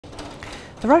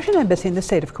The Russian embassy in the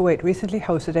state of Kuwait recently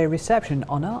hosted a reception in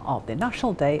honor of the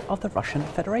National Day of the Russian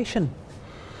Federation.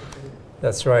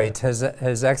 That's right.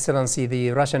 His Excellency, the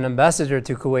Russian ambassador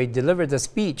to Kuwait, delivered a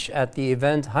speech at the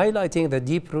event highlighting the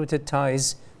deep-rooted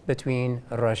ties between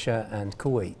Russia and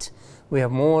Kuwait. We have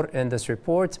more in this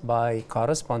report by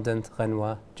correspondent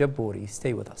Ghanwa Jabbouri.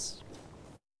 Stay with us.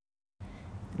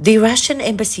 The Russian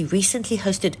embassy recently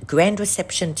hosted a grand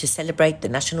reception to celebrate the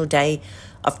National Day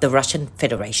of the Russian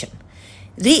Federation.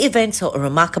 The event saw a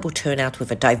remarkable turnout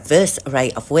with a diverse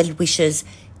array of well-wishers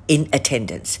in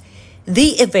attendance.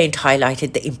 The event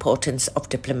highlighted the importance of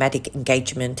diplomatic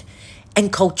engagement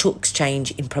and cultural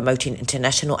exchange in promoting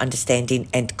international understanding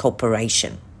and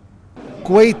cooperation.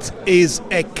 Kuwait is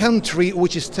a country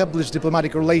which established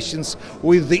diplomatic relations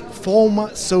with the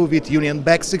former Soviet Union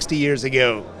back 60 years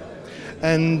ago.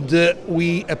 And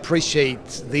we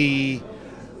appreciate the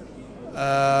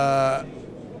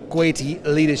Kuwaiti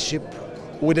leadership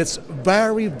with its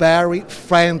very, very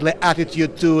friendly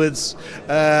attitude towards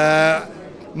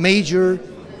major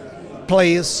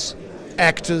players,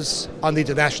 actors on the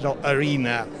international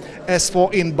arena. As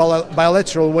for in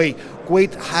bilateral way,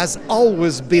 Kuwait has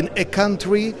always been a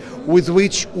country with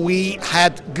which we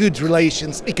had good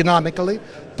relations economically,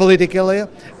 politically,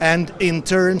 and in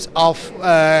terms of,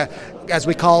 as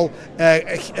we call,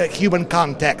 human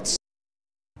contacts.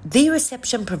 The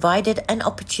reception provided an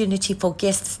opportunity for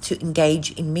guests to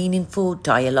engage in meaningful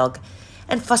dialogue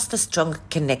and foster strong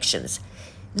connections.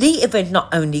 The event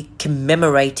not only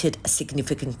commemorated a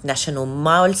significant national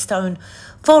milestone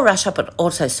for Russia, but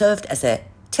also served as a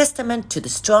testament to the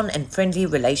strong and friendly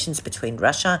relations between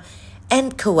Russia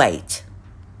and Kuwait.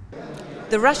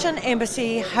 The Russian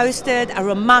embassy hosted a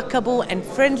remarkable and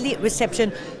friendly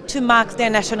reception to mark their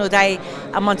National Day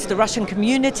amongst the Russian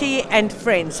community and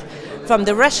friends. From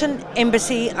the Russian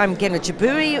embassy, I'm Ghanwa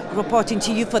Jabbouri reporting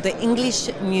to you for the English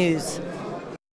News.